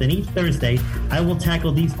About Health, and each Thursday, I will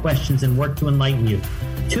tackle these questions and work to enlighten you.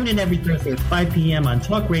 Tune in every Thursday at 5 p.m. on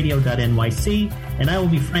talkradio.nyc, and I will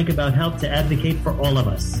be Frank About Health to advocate for all of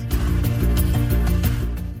us.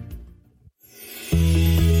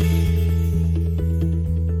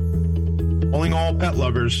 Calling all pet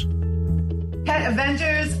lovers. Pet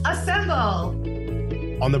Avengers, assemble!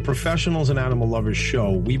 On the Professionals and Animal Lovers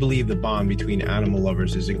show, we believe the bond between animal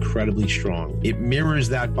lovers is incredibly strong. It mirrors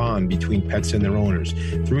that bond between pets and their owners.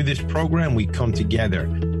 Through this program, we come together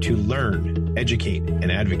to learn, educate,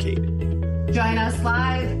 and advocate. Join us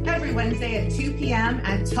live every Wednesday at 2 p.m.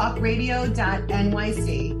 at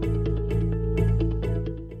talkradio.nyc.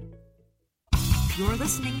 You're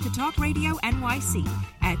listening to Talk Radio NYC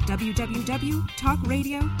at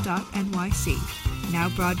www.talkradio.nyc. Now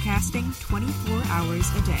broadcasting 24 hours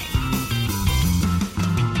a day.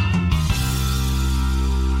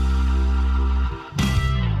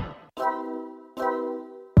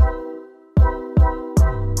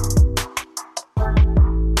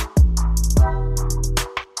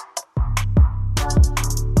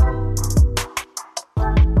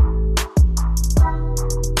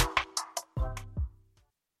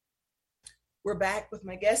 We're back with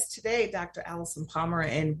my guest today, Dr. Allison Palmer,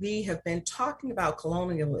 and we have been talking about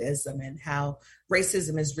colonialism and how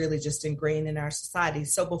racism is really just ingrained in our society.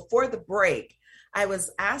 So before the break, I was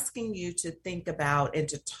asking you to think about and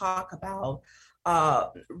to talk about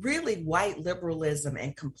really white liberalism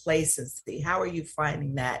and complacency. How are you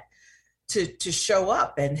finding that to show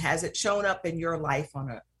up, and has it shown up in your life on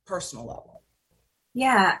a personal level?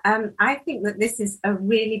 Yeah, I think that this is a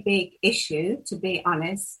really big issue, to be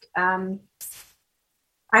honest.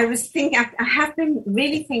 I have been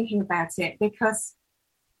really thinking about it, because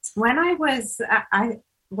when I was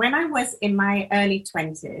in my early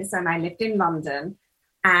 20s and I lived in London,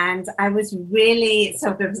 and I was really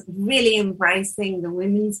embracing the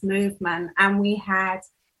women's movement, and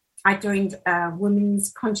I joined a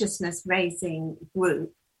women's consciousness raising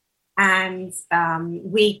group. And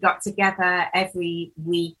we got together every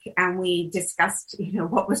week and we discussed,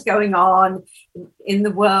 what was going on in the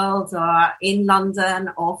world or in London,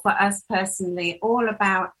 or for us personally, all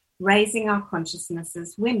about raising our consciousness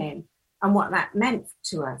as women and what that meant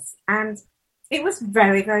to us. And it was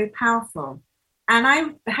very, very powerful. And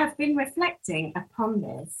I have been reflecting upon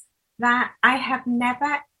this, that I have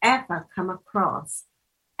never, ever come across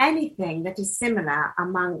anything that is similar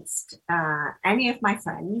amongst any of my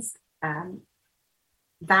friends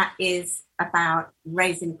that is about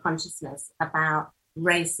raising consciousness, about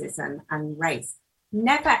racism and race.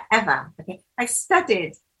 Never, ever. Okay. I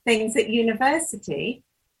studied things at university,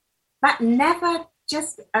 but never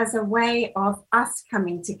just as a way of us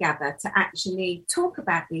coming together to actually talk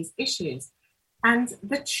about these issues. And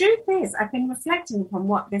the truth is, I've been reflecting upon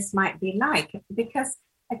what this might be like, because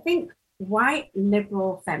I think white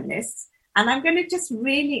liberal feminists, and I'm going to just I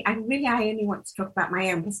only want to talk about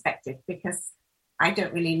my own perspective, because I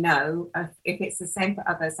don't really know if it's the same for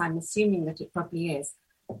others. I'm assuming that it probably is.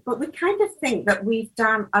 But we kind of think that we've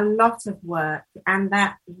done a lot of work and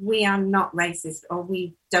that we are not racist, or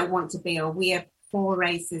we don't want to be, or we are for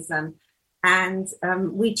racism. And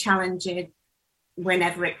we challenge it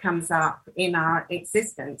whenever it comes up in our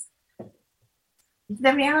existence.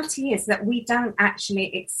 The reality is that we don't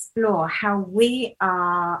actually explore how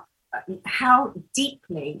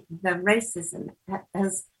deeply the racism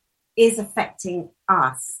is affecting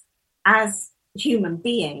us as human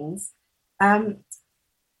beings.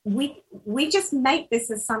 We just make this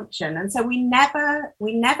assumption, and so we never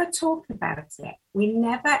talk about it. We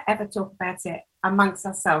never ever talk about it amongst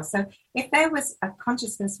ourselves. So if there was a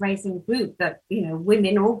consciousness raising group that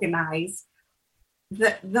women organized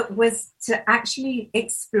that was to actually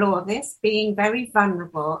explore this, being very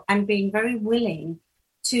vulnerable and being very willing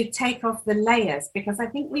to take off the layers, because I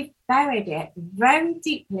think we've buried it very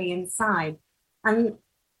deeply inside. And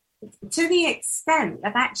to the extent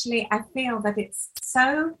that actually I feel that it's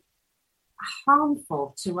so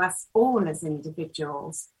harmful to us all as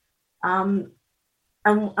individuals. And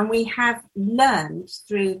we have learned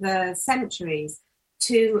through the centuries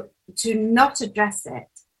to not address it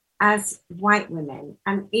as white women.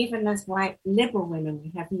 And even as white liberal women,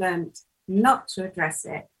 we have learned not to address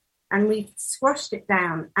it. And we've squashed it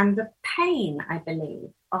down. And the pain, I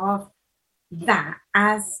believe, of that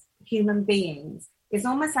as human beings is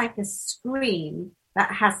almost like a scream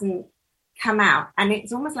that hasn't come out. And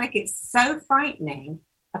it's almost like it's so frightening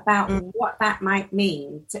about what that might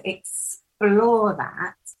mean to explore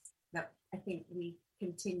that I think we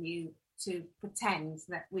continue to pretend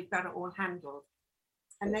that we've got it all handled.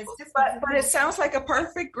 And there's just but it sounds like a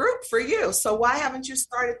perfect group for you. So why haven't you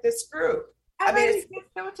started this group? I mean, just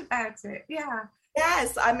thought about it. Yeah.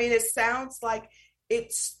 Yes. I mean, it sounds like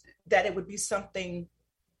it would be something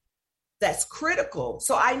that's critical.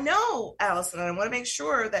 So I know, Allison, and I want to make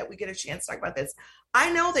sure that we get a chance to talk about this.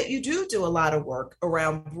 I know that you do a lot of work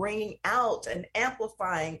around bringing out and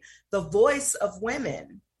amplifying the voice of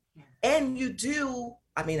women. Yeah. And you do,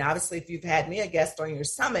 I mean, obviously, if you've had me a guest on your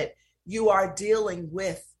summit, you are dealing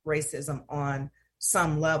with racism on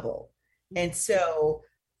some level. And so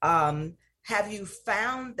have you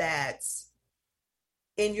found that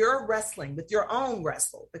in your wrestling with your own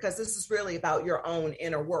wrestle, because this is really about your own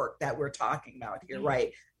inner work that we're talking about here,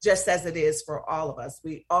 right? Just as it is for all of us,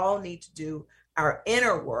 we all need to do our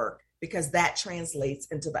inner work because that translates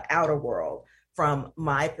into the outer world from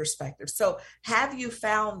my perspective. So have you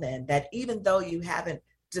found then that even though you haven't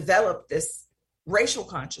developed this racial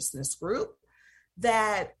consciousness group,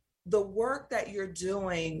 that the work that you're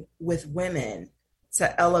doing with women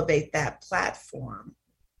to elevate that platform,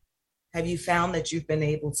 have you found that you've been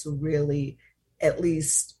able to really at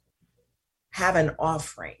least have an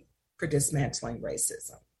offering for dismantling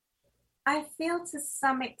racism? I feel to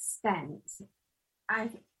some extent,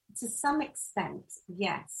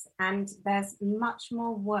 yes. And there's much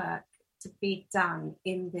more work to be done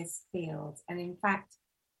in this field. And in fact,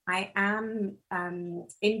 I am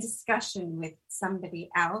in discussion with somebody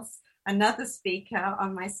else, another speaker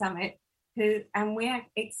on my summit, and we're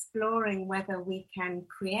exploring whether we can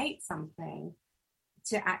create something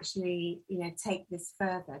to actually, take this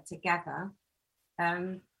further together.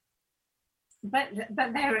 But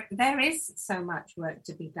there is so much work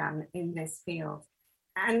to be done in this field,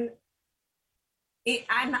 and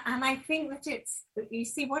I think that it's, you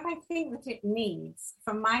see, what I think that it needs,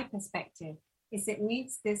 from my perspective, is it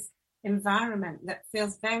needs this environment that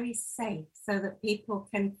feels very safe, so that people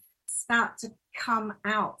can start to come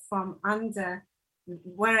out from under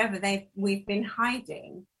wherever we've been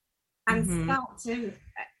hiding, and start to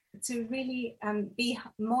really be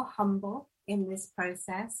more humble in this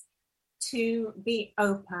process, to be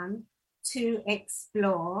open, to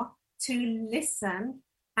explore, to listen,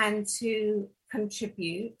 and to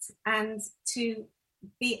contribute, and to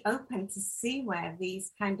be open to see where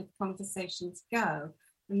these kind of conversations go,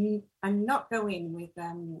 and not go in with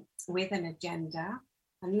an agenda,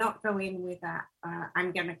 and not go in with that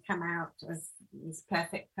I'm going to come out as this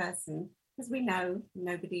perfect person, because we know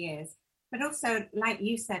nobody is. But also, like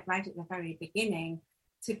you said right at the very beginning,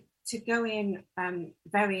 to go in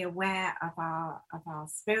very aware of our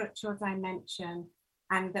spiritual dimension,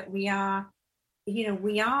 and that we are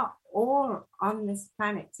all on this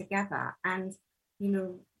planet together, and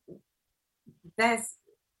there's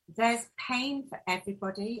pain for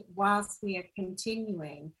everybody whilst we are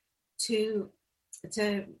continuing to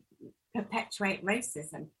perpetuate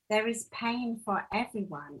racism. There is pain for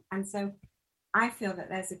everyone, and so I feel that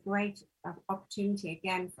there's a great opportunity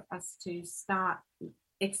again for us to start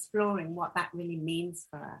exploring what that really means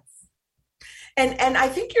for us. And I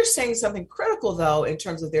think you're saying something critical, though, in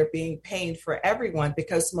terms of there being pain for everyone,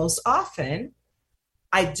 because most often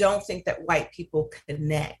I don't think that white people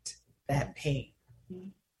connect that pain,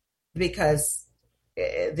 because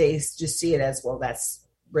they just see it as, well, that's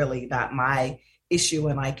really not my issue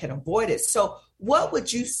and I can avoid it. So what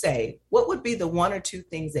would you say, what would be the one or two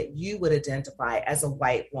things that you would identify as a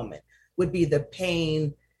white woman would be the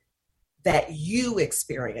pain that you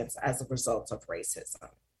experience as a result of racism?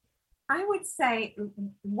 I would say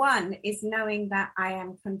one is knowing that I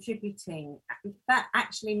am contributing, that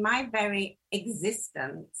actually my very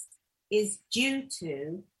existence is due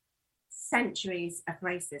to centuries of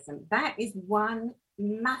racism. That is one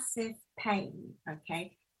massive pain,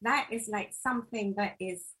 okay? That is like something that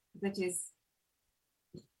is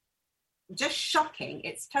just shocking.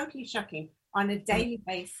 It's totally shocking on a daily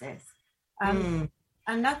basis.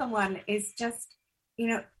 Another one is just,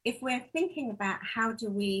 if we're thinking about how do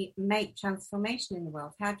we make transformation in the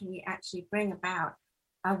world, how do we actually bring about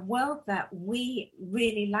a world that we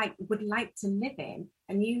really would like to live in,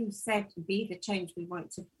 and you said be the change we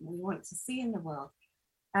want to see in the world.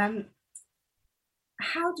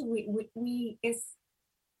 How do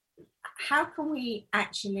how can we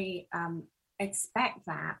actually expect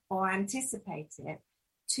that or anticipate it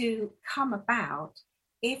to come about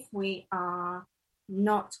if we are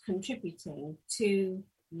not contributing to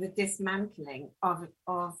the dismantling of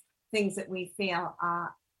things that we feel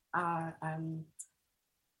are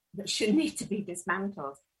that should need to be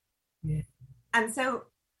dismantled? Yeah. And so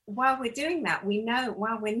while we're doing that,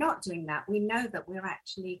 while we're not doing that, we know that we're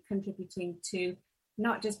actually contributing to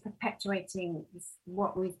not just perpetuating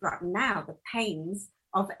what we've got now, the pains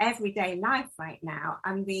of everyday life right now,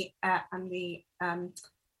 and the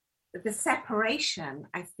separation,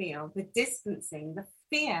 I feel, the distancing, the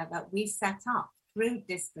fear that we set up through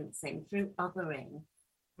distancing, through othering.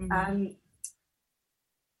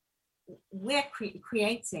 We're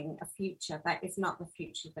creating a future that is not the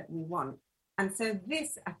future that we want. And so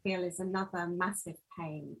this, I feel, is another massive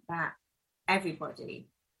pain that everybody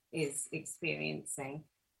is experiencing.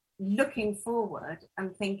 Looking forward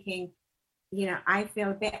and thinking, I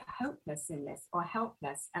feel a bit hopeless in this, or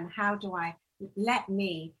helpless, and how do let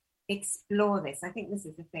me explore this? I think this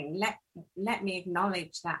is the thing. Let me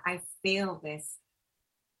acknowledge that I feel this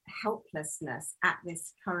helplessness at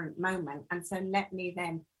this current moment, and so let me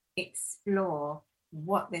then explore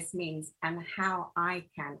what this means and how I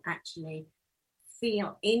can actually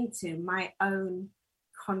feel into my own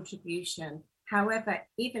contribution. However,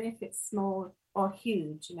 even if it's small or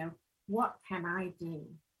huge, what can I do?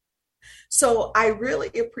 So I really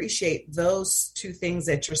appreciate those two things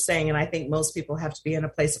that you're saying. And I think most people have to be in a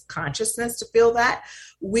place of consciousness to feel that.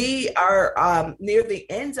 We are near the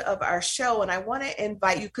end of our show, and I want to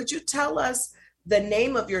invite you. Could you tell us the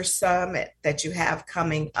name of your summit that you have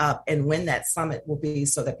coming up and when that summit will be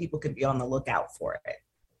so that people can be on the lookout for it?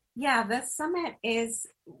 Yeah, the summit it's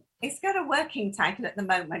got a working title at the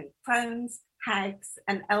moment, Crones, Hags,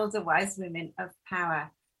 and Elder Wise Women of Power.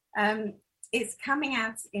 It's coming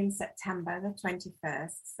out in September the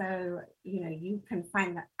 21st, so you can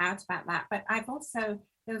find out about that. But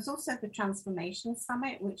there was also the Transformation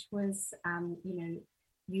Summit, which was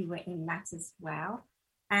you were in that as well.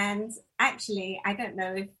 And actually, I don't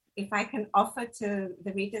know if I can offer to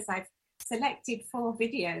the readers, I've selected 4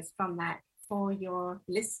 videos from that for your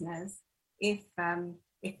listeners, if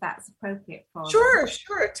that's appropriate for them.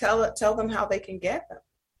 Sure. Tell them how they can get them.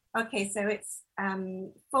 Okay, so it's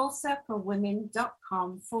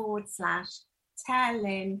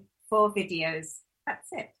fullcirclewomen.com/Tearlynn4videos.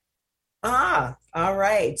 That's it. All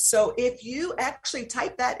right. So if you actually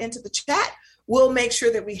type that into the chat, we'll make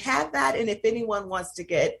sure that we have that. And if anyone wants to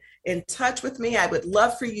get in touch with me, I would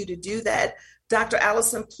love for you to do that. Dr.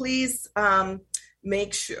 Allison, please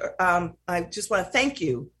make sure. I just want to thank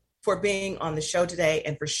you for being on the show today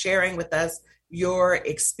and for sharing with us your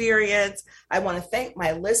experience. I want to thank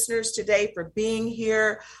my listeners today for being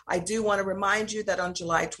here. I do want to remind you that on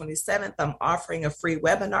July 27th, I'm offering a free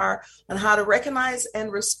webinar on how to recognize and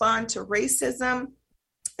respond to racism.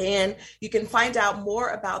 And you can find out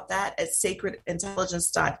more about that at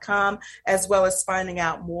sacredintelligence.com, as well as finding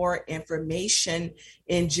out more information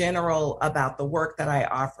in general about the work that I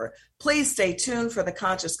offer. Please stay tuned for the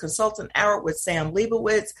Conscious Consultant Hour with Sam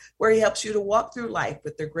Leibowitz, where he helps you to walk through life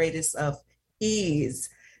with the greatest of ease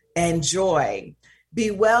and joy.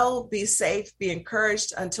 Be well, be safe, be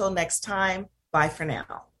encouraged. Until next time, bye for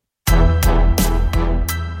now.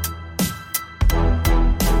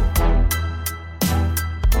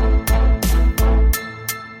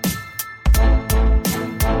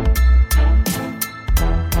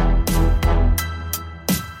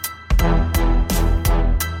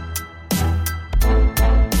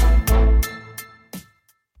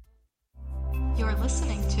 You're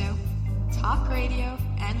listening to Talk Radio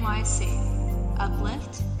NYC.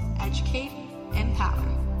 Uplift, educate, empower.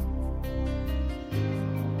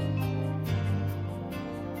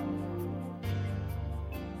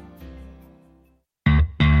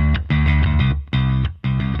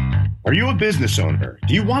 Are you a business owner?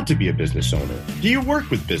 Do you want to be a business owner? Do you work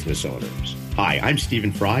with business owners? Hi, I'm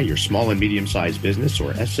Stephen Fry, your small and medium-sized business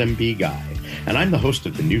or SMB guy, and I'm the host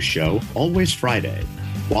of the new show, Always Friday.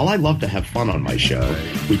 While I love to have fun on my show,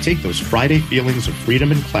 we take those Friday feelings of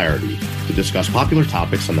freedom and clarity to discuss popular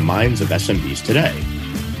topics on the minds of SMBs today.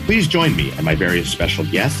 Please join me and my various special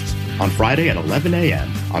guests on Friday at 11 a.m.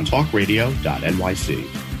 on talkradio.nyc.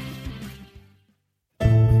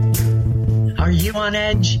 Are you on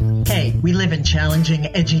edge? Hey, we live in challenging,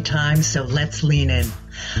 edgy times, so let's lean in.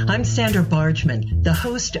 I'm Sandra Bargman, the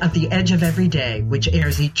host of The Edge of Every Day, which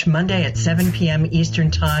airs each Monday at 7 p.m. Eastern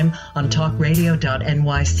Time on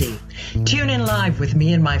talkradio.nyc. Tune in live with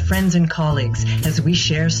me and my friends and colleagues as we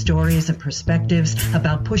share stories and perspectives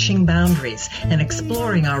about pushing boundaries and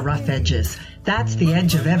exploring our rough edges. That's The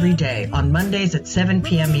Edge of Every Day on Mondays at 7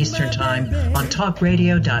 p.m. Eastern Time on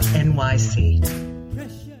talkradio.nyc.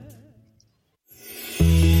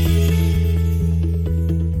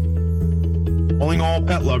 Calling all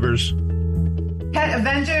pet lovers. Pet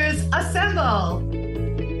Avengers, assemble!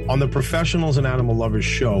 On the Professionals and Animal Lovers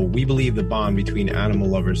show, we believe the bond between animal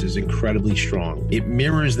lovers is incredibly strong. It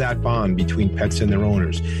mirrors that bond between pets and their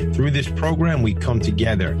owners. Through this program, we come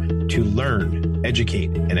together to learn, educate,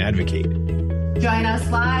 and advocate. Join us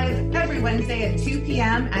live every Wednesday at 2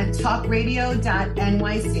 p.m. at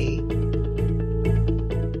talkradio.nyc.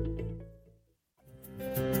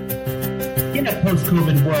 In a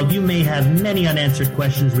post-COVID world, you may have many unanswered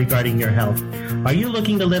questions regarding your health. Are you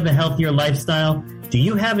looking to live a healthier lifestyle? Do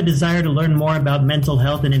you have a desire to learn more about mental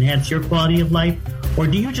health and enhance your quality of life? Or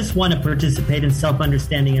do you just want to participate in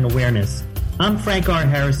self-understanding and awareness? I'm Frank R.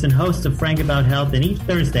 Harrison, host of Frank About Health, and each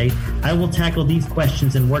Thursday, I will tackle these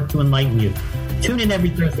questions and work to enlighten you. Tune in every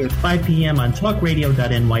Thursday at 5 p.m. on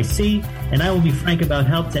talkradio.nyc, and I will be frank about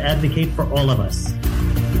health to advocate for all of us.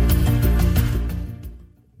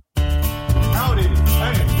 Howdy,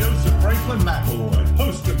 I am Joseph Franklin McElroy,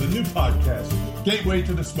 host of the new podcast, Gateway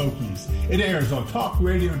to the Smokies. It airs on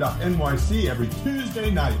talkradio.nyc every Tuesday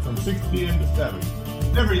night from 6 p.m. to 7.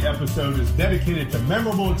 Every episode is dedicated to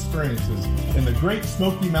memorable experiences in the Great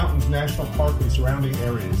Smoky Mountains National Park and surrounding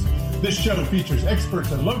areas. This show features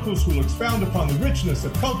experts and locals who will expound upon the richness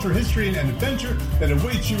of culture, history, and adventure that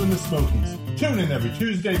awaits you in the Smokies. Tune in every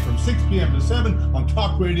Tuesday from 6 p.m. to 7 on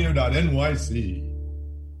talkradio.nyc.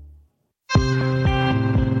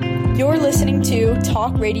 You're listening to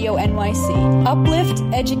Talk Radio NYC. Uplift,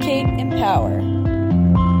 educate, empower.